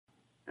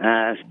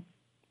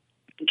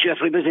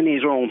Jeffrey was in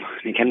his room.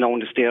 He came down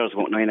the stairs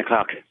about 9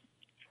 o'clock.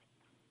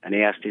 And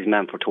he asked his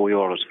man for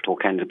 €2 for 2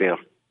 cans of beer.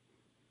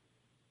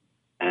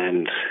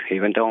 And he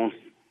went down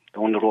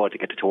the road to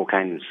get the 2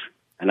 cans.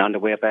 And on the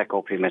way back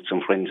up, he met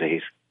some friends of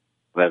his.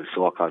 Well,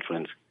 so-called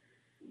friends.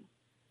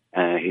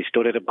 He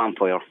stood at a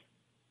bonfire.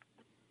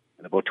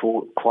 And about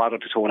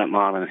 1:45 that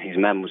morning, his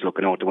man was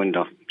looking out the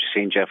window. She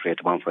seen Jeffrey at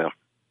the bonfire.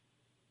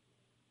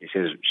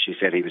 She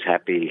said he was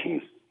happy.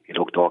 He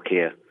looked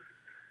okay.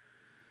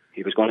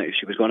 She was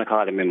going to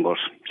call him in, but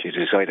she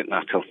decided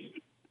not to.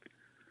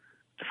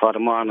 The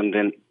following morning,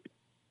 then,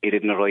 he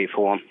didn't arrive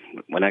home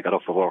when I got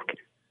up for work.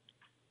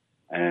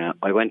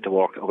 I went to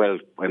work. Well,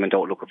 I went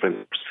out looking for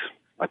him.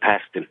 I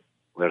passed him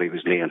where he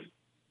was laying.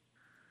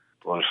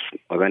 But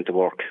I went to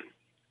work.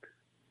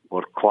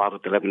 About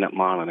 11:15 that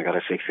morning, I got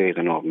a sick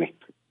feeling over me.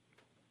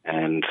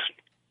 And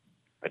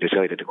I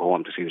decided to go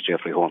home to see was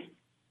Jeffrey home.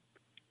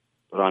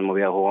 But on my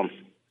way home,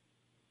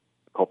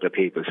 a couple of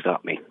people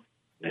stopped me.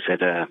 They said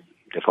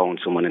they found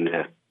someone in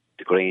the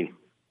green,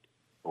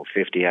 about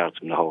 50 yards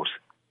from the house.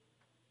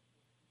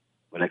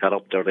 When I got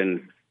up there,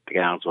 then the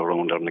guards were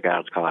around there, and the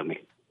guards called me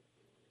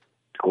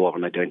to go over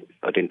and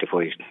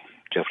identify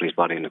Jeffrey's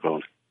body in the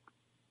ground.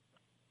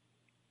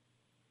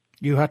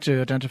 You had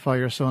to identify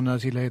your son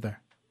as he lay there?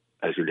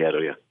 As he lay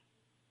there, yeah.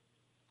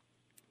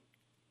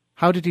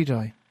 How did he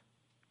die?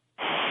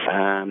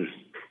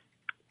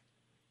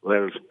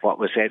 Well, what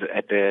was said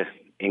at the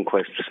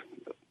inquest,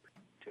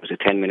 it was a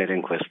 10-minute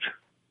inquest,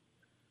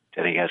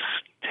 that he has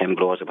 10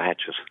 blows of a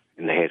hatchet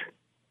in the head.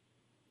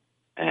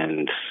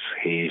 And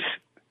his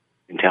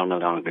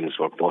internal organs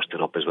were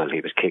busted up as well.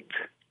 He was kicked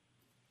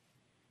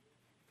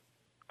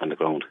on the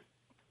ground.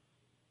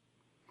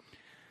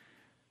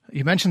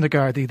 You mentioned the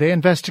Gardaí. They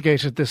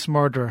investigated this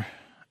murder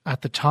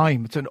at the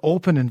time. It's an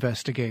open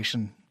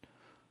investigation.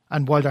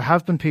 And while there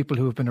have been people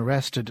who have been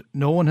arrested,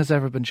 no one has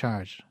ever been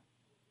charged.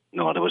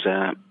 No, there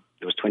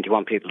was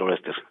 21 people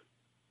arrested.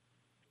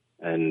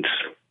 And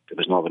there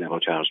was no one ever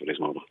charged with this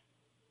murder.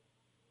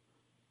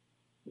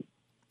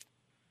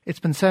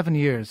 It's been 7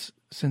 years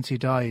since he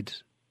died.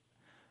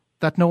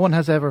 That no one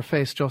has ever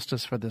faced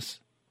justice for this.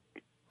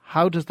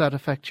 How does that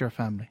affect your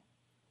family?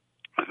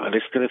 Well,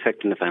 it's still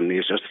affecting the family.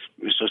 It's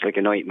just like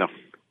a nightmare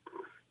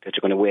that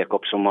you're going to wake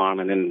up some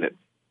morning and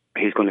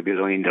he's going to be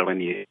lying there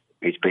in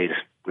his bed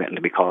waiting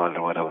to be called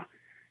or whatever.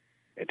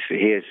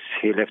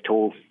 He left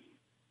 2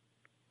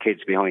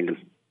 kids behind him.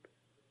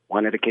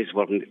 One of the kids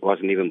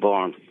wasn't even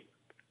born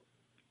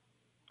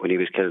when he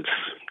was killed.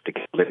 The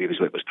girl that he was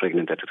with was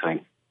pregnant at the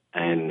time.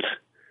 And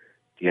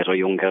the other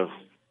young girl,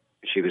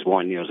 she was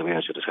 1 year of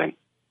age at the time.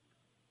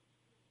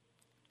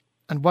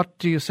 And what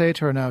do you say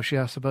to her now? She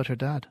asks about her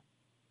dad.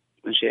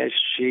 And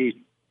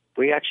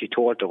we actually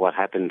told her what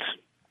happened.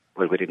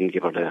 Well, we didn't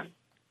give her the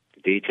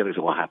details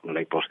of what happened,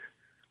 but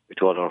we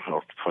told her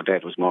her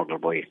dad was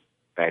murdered by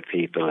bad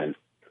people and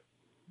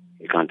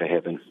he's gone to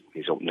heaven.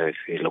 He's up there,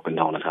 he's looking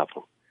down at her.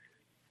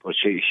 But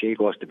she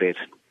goes to bed.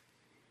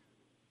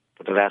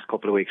 For the last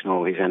couple of weeks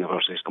now, his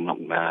anniversary is coming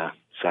up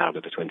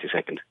Saturday the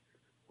 22nd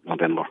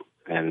November,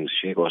 and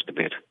she goes to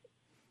bed.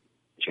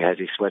 She has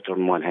his sweater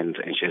in one hand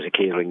and she has a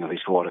key ring of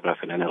his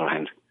photograph in another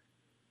hand.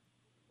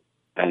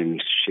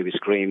 And she was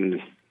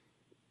screaming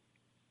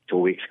 2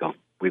 weeks ago.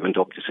 We went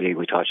up to see,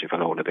 we thought she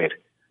fell out of bed.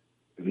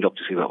 We went up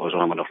to see what was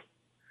wrong with her.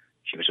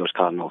 She was just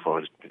calling out for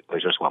us. I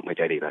just want my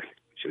daddy back.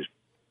 She was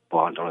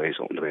bawling her eyes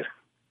open to bed.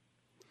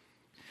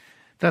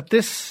 That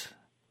this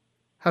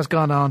has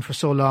gone on for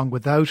so long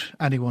without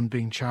anyone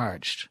being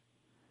charged.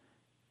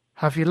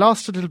 Have you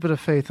lost a little bit of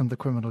faith in the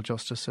criminal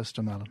justice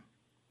system, Alan?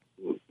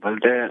 Well,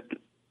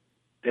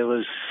 there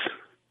was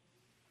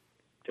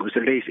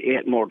at least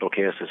 8 murder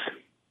cases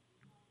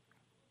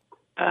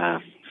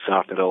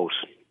sorted out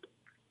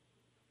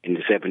in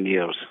the 7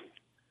 years.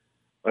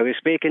 I was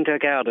speaking to a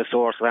Garda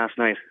source last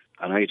night,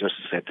 and I just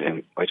said to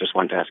him, I just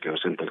want to ask you a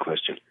simple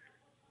question.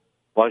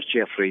 Was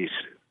Jeffrey's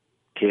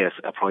case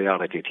a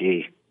priority to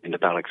you in the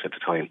barracks at the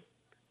time?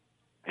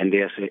 And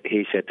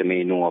he said to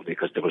me, no,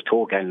 because there were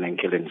 2 gangland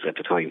killings at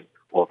the time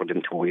over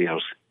them 2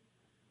 years.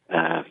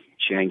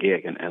 Shane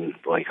Gagan and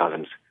Roy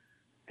Collins.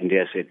 And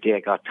they said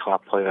they got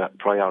top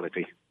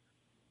priority.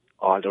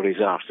 All the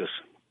resources,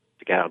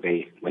 the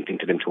Gardaí, went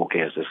into them 2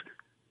 cases.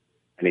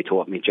 And he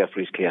told me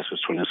Jeffrey's case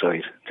was thrown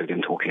aside till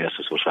them 2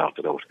 cases were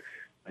sorted out.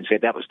 And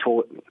said that was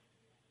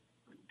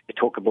it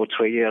took about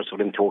 3 years for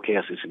them 2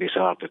 cases to be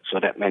sorted. So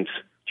that meant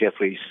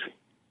Jeffrey's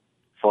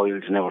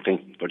files and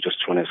everything were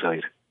just thrown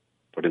aside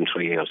for them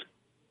 3 years.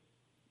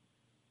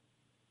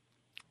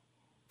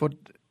 But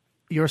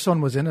your son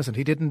was innocent.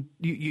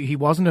 He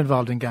wasn't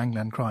involved in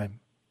gangland crime.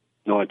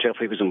 No,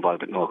 Jeffrey was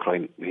involved in no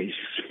crime.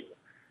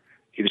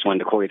 He was one of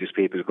the quietest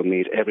people who could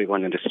meet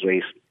everyone in the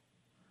street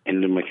in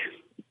Limerick.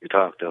 You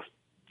talked to,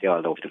 they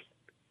all loved him.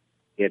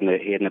 He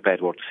hadn't a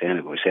bad word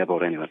to say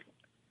about anyone.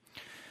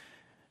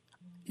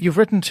 You've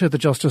written to the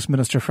Justice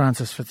Minister,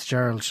 Frances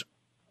Fitzgerald.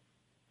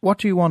 What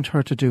do you want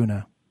her to do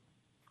now?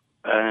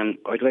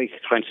 I'd like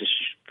Frances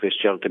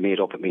Fitzgerald to meet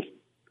up with me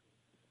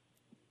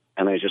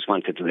And I just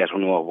wanted to let her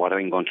know what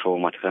I'm going through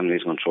and what the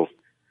family's going through.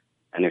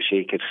 And if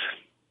she could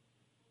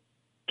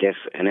get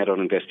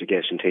another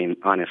investigation team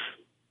on it.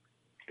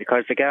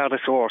 Because the Garda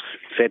source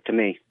said to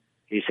me,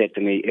 if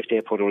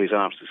they put the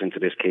resources into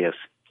this case,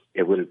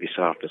 it will be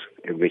sorted,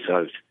 it will be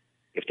solved.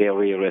 If they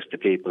re-arrest the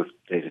people,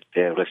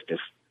 they arrested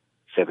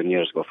 7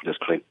 years ago for this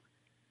crime.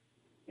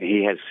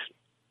 He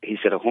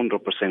said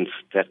 100%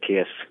 that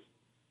case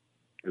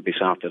will be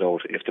sorted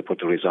out if they put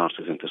the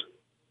resources into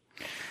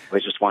it. I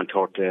just want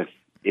her to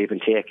even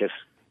take it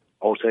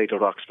outside of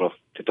Roxborough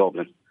to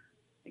Dublin.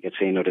 You get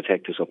senior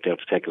detectives up there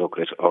to take a look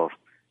at it, or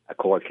a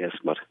cold case.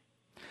 But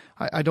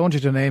I don't want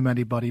you to name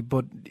anybody,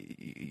 but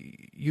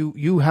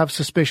you have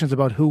suspicions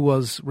about who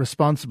was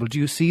responsible. Do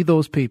you see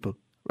those people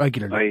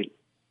regularly?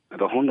 I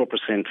have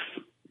 100%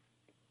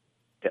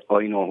 that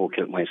I know who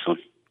killed my son.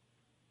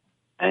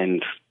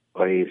 And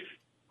I'm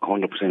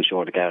 100%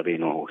 sure the Gardaí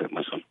know who killed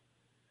my son.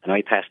 And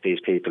I pass these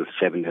people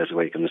 7 days a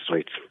week on the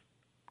streets.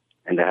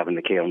 And they're having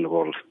the care in the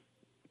world.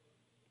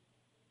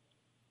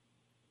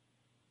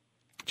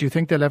 Do you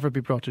think they'll ever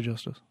be brought to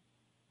justice?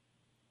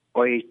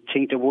 I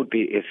think there would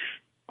be if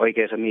I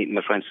get a meeting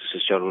with Frances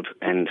Fitzgerald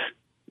and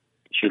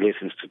she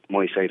listens to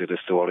my side of the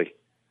story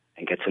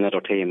and gets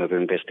another team of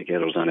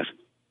investigators on it,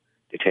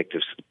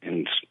 detectives,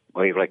 and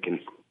I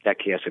reckon that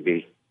case will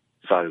be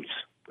solved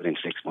within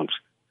 6 months.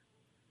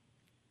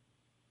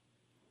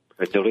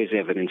 But there is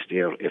evidence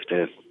there if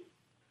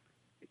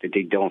they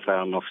dig down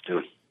far enough,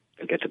 they'll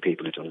get the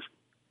people into it.